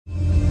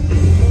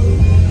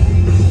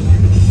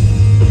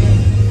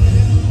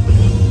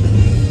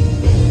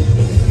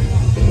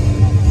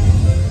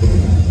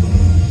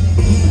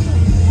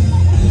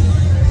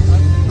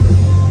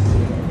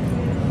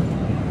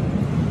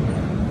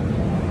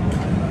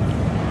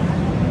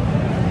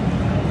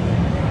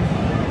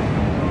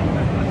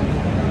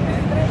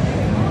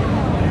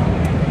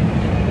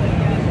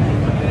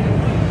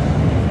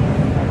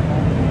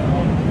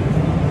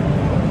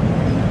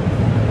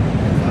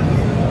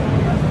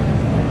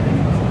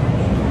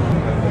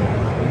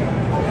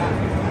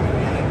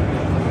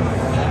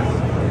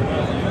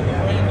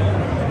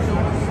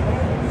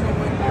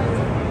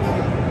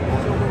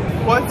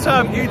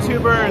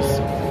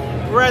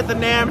YouTubers? We're at the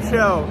Namm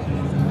show,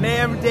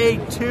 Namm Day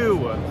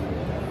 2.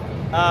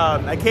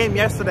 I came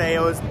yesterday,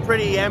 it was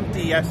pretty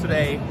empty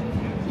yesterday.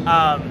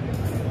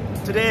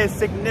 Today is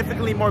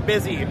significantly more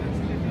busy.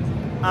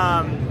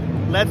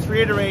 Let's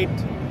reiterate,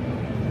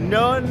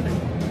 none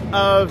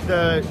of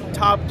the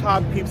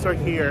top peeps are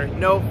here.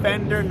 No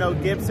Fender, no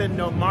Gibson,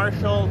 no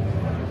Marshall,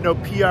 no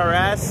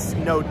PRS,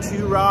 no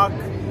 2-Rock,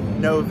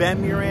 no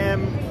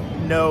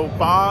Vemurim, no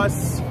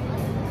Boss.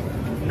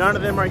 None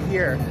of them are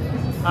here.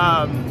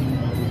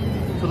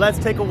 So let's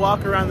take a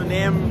walk around the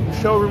Namm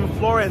showroom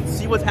floor and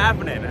see what's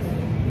happening.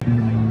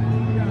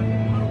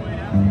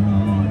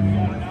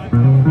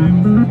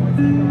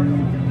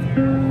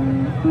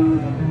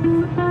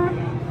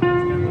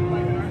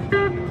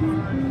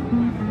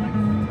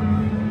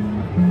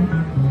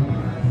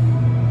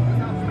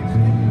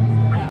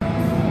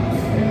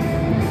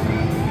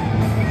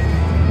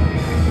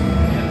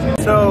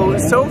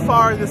 So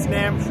far this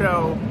Namm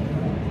show,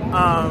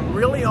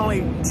 really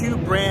only 2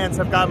 brands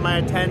have got my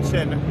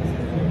attention.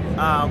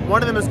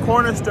 One of them is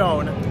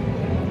Cornerstone.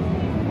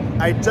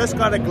 I just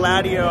got a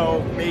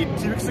Gladio maybe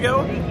 2 weeks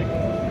ago,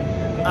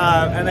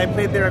 and I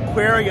played their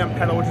Aquarium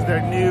pedal, which is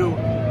their new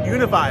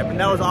Univibe, and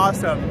that was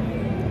awesome.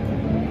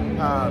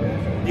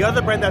 The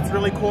other brand that's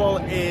really cool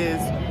is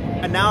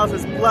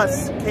Analysis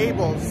Plus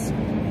cables,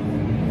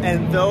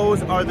 and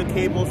those are the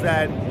cables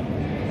that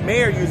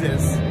Mayer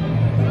uses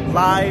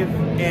live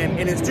and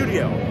in his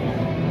studio.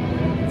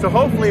 So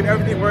hopefully, if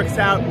everything works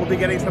out, we'll be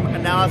getting some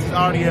Analysis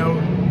audio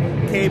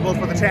cables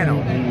for the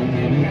channel.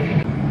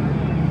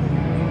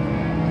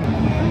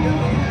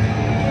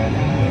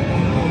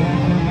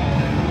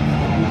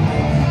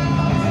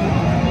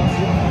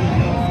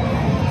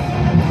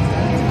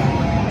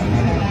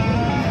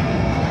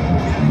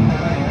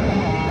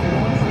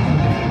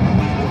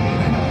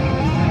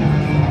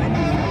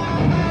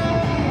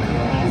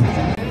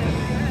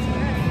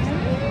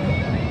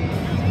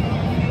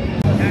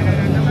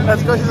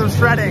 Let's go see some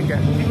shredding.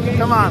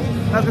 Come on,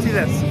 let's go see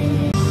this.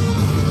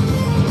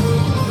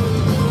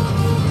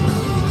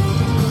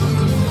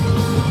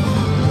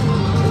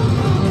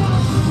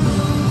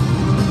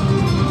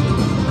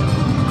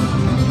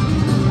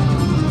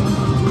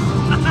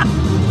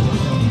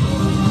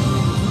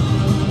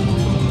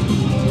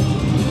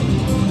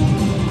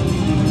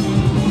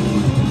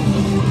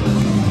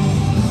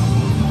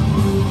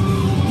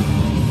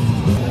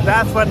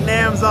 That's what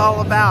Namm's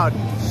all about,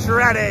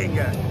 shredding.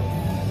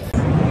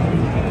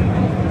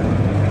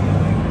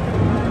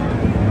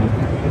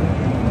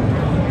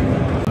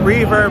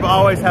 Reverb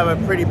always have a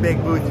pretty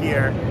big booth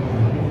here.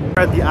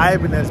 We're at the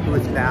Ibanez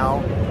booth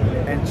now,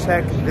 and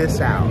check this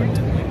out.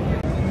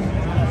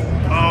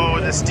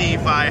 Oh, the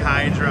Steve Vai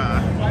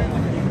Hydra.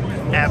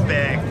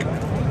 Epic.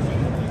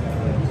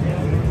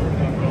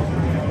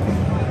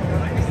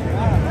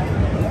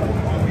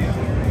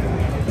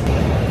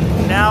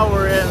 Now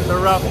we're in the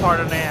rough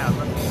part of Namm.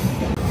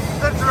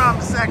 The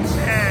drum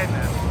section.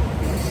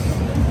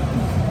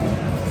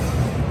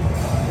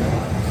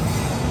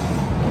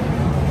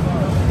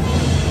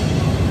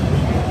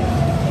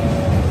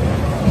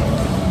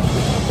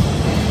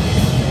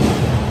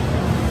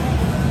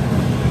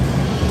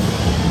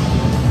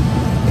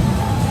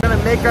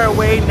 Make our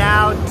way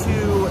now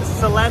to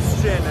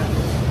Celestion,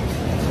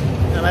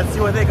 and let's see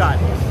what they got.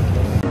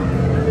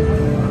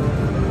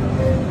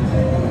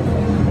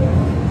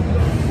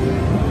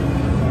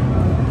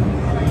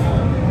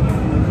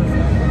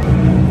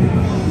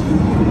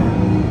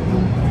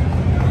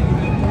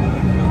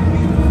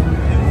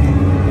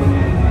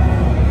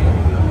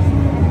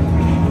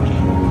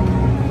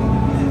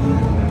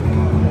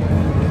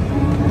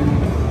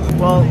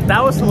 Well,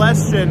 that was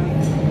Celestion.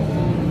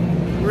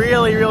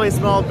 Really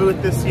small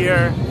booth this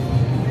year.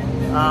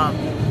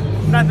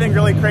 Nothing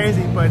really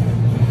crazy, but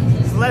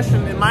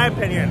Celestion, in my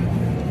opinion,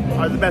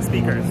 are the best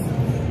speakers.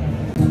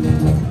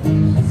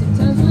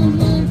 Sometimes my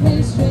mind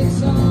plays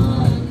tricks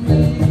on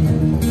me.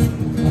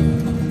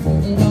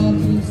 It all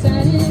keeps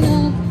adding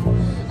up.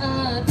 I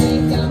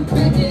think I'm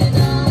cracking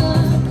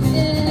up.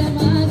 Am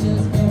I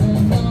just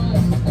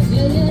paranoid?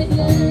 Yeah.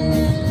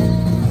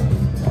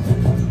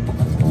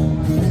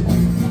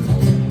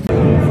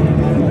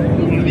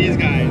 One of these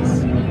guys.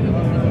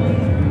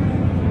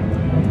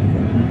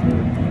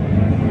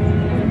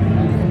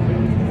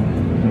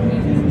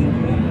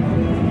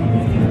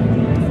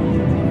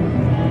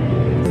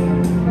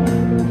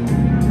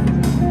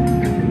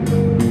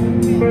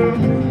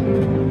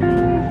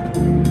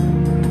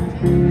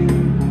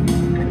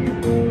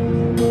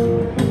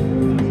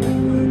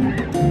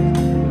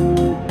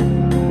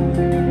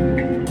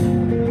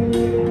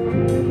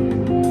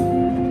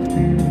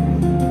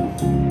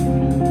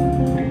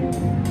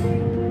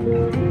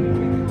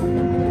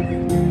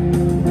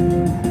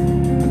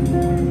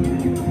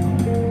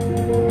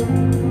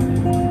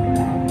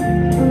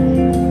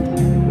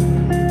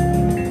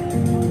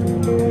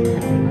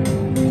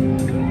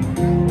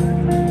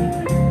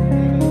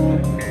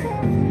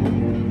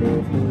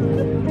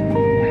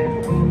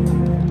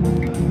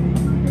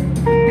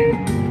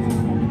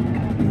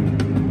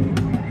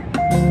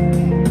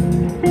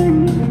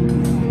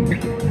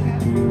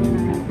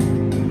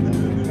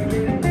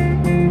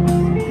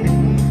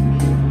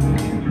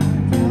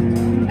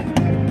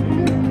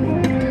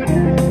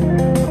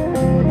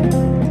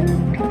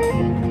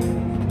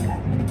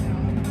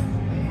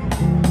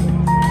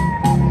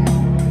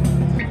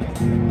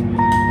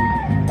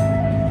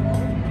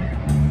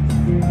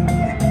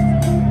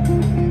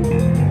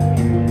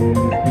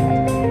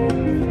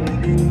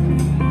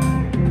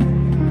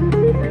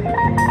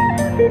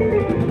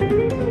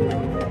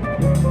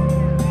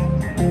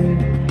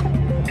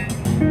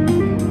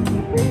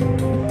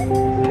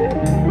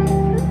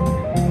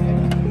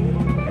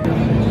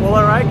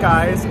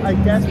 guys, I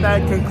guess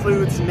that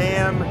concludes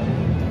Namm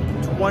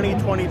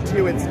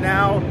 2022. It's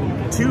now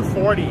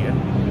 2:40.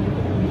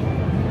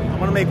 I'm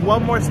gonna make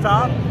one more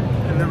stop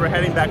and then we're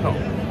heading back home.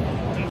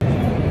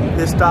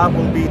 This stop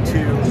will be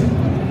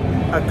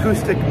to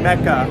acoustic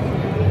mecca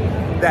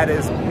that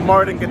is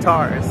Martin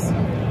Guitars.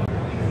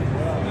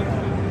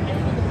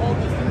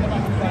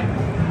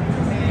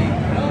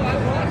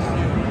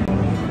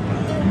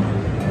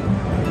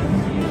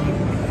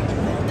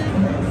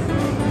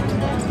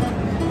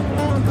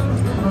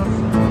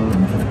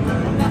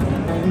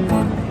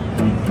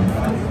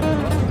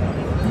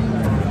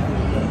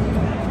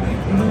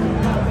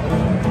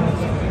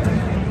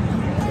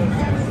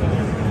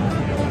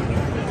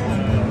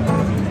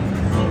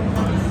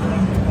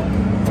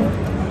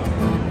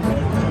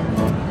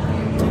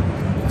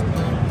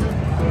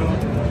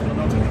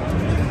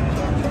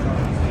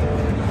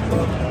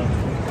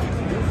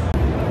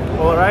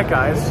 Alright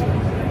guys,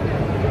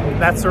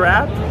 that's a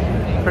wrap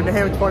for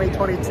Namm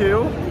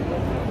 2022.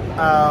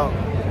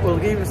 We'll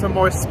give you some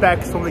more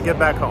specs when we get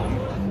back home.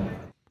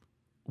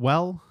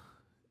 Well,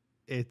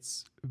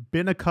 it's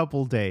been a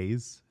couple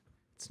days.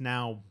 It's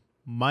now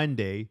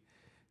Monday,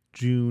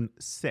 June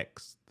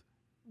 6th,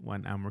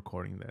 when I'm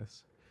recording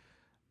this.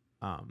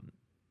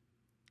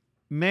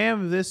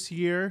 Namm this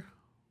year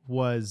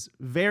was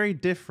very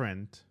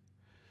different,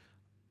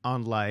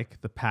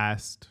 unlike the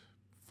past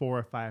 4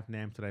 or 5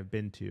 Namms that I've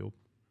been to.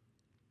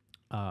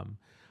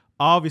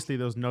 Obviously,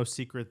 there's no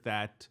secret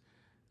that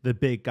the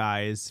big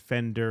guys,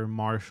 Fender,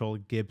 Marshall,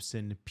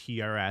 Gibson,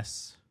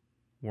 PRS,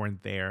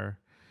 weren't there.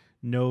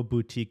 No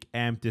boutique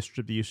amp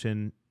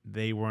distribution,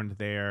 they weren't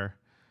there.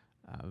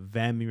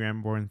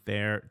 Vamiram weren't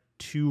there.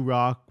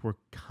 2Rock were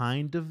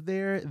kind of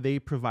there. They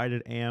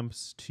provided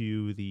amps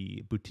to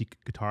the boutique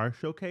guitar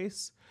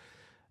showcase.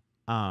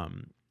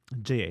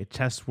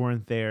 JHS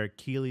weren't there.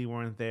 Keeley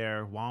weren't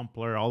there.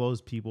 Wampler, all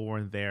those people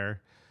weren't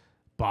there.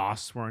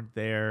 Boss weren't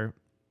there.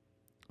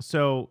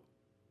 So,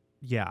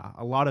 yeah,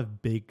 a lot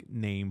of big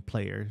name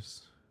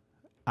players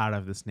out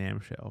of this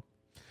Namm show.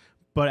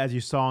 But as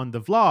you saw in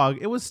the vlog,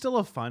 it was still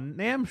a fun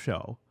Namm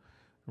show,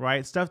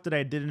 right? Stuff that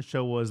I didn't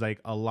show was like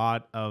a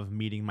lot of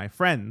meeting my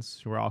friends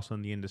who are also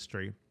in the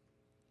industry.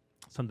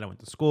 Some that I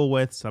went to school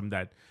with, some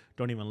that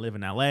don't even live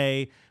in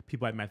LA,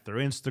 people I met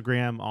through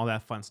Instagram, all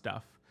that fun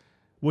stuff,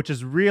 which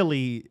is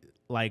really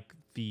like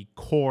the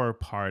core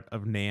part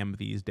of Namm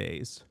these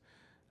days.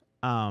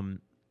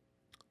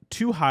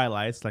 2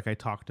 highlights, like I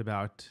talked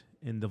about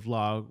in the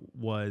vlog,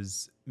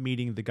 was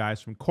meeting the guys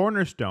from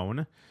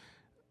Cornerstone.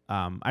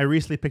 I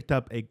recently picked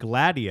up a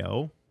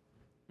Gladio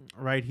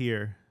right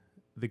here,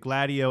 the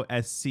Gladio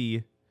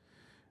SC,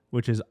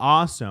 which is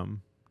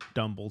awesome,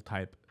 Dumble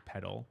type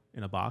pedal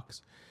in a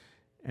box,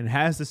 and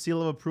has the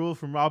seal of approval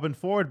from Robin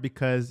Ford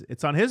because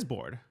it's on his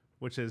board,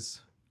 which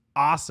is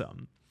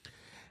awesome.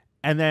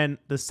 And then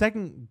the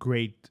second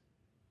great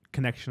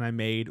connection I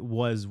made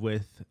was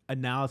with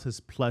Analysis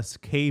Plus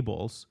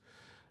cables,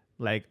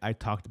 like I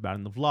talked about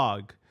in the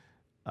vlog.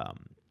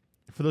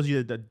 For those of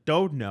you that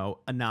don't know,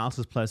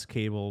 Analysis Plus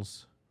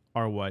cables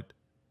are what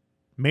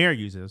Mayer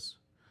uses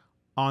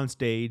on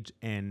stage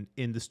and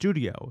in the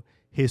studio.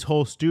 His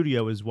whole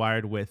studio is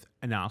wired with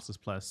Analysis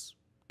Plus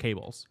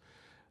cables.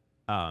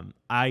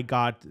 I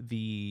got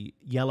the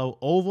yellow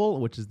oval,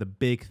 which is the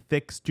big,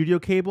 thick studio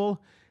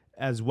cable,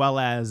 as well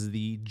as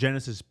the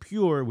Genesis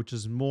Pure, which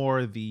is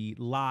more the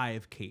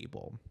live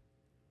cable,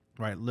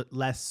 right?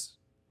 Less,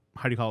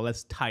 how do you call it?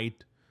 Less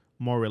tight,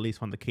 more release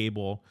on the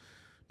cable,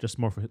 just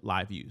more for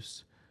live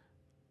use.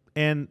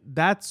 And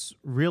that's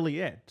really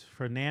it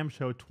for Namm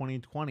Show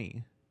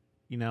 2020.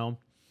 You know,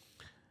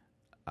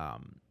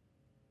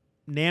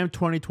 Namm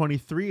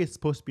 2023 is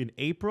supposed to be in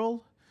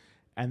April,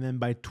 and then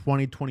by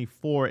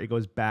 2024 it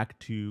goes back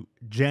to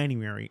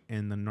January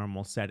in the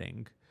normal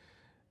setting.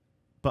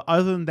 But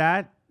other than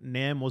that,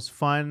 Namm was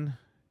fun,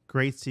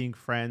 great seeing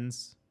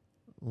friends,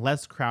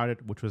 less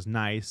crowded, which was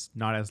nice,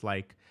 not as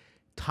like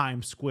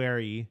Times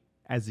Square-y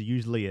as it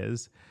usually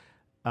is.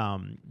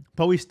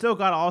 But we still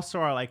got also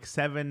our like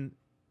 7-8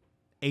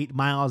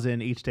 miles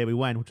in each day we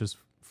went, which was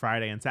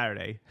Friday and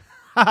Saturday,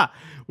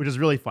 which is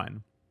really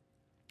fun.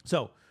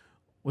 So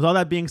with all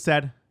that being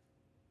said,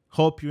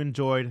 hope you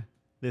enjoyed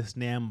this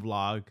Namm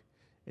vlog.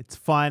 It's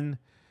fun.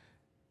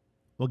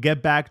 We'll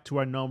get back to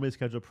our normally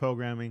scheduled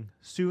programming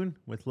soon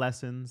with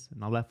lessons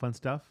and all that fun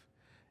stuff.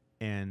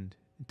 And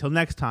until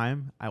next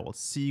time, I will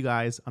see you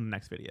guys on the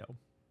next video.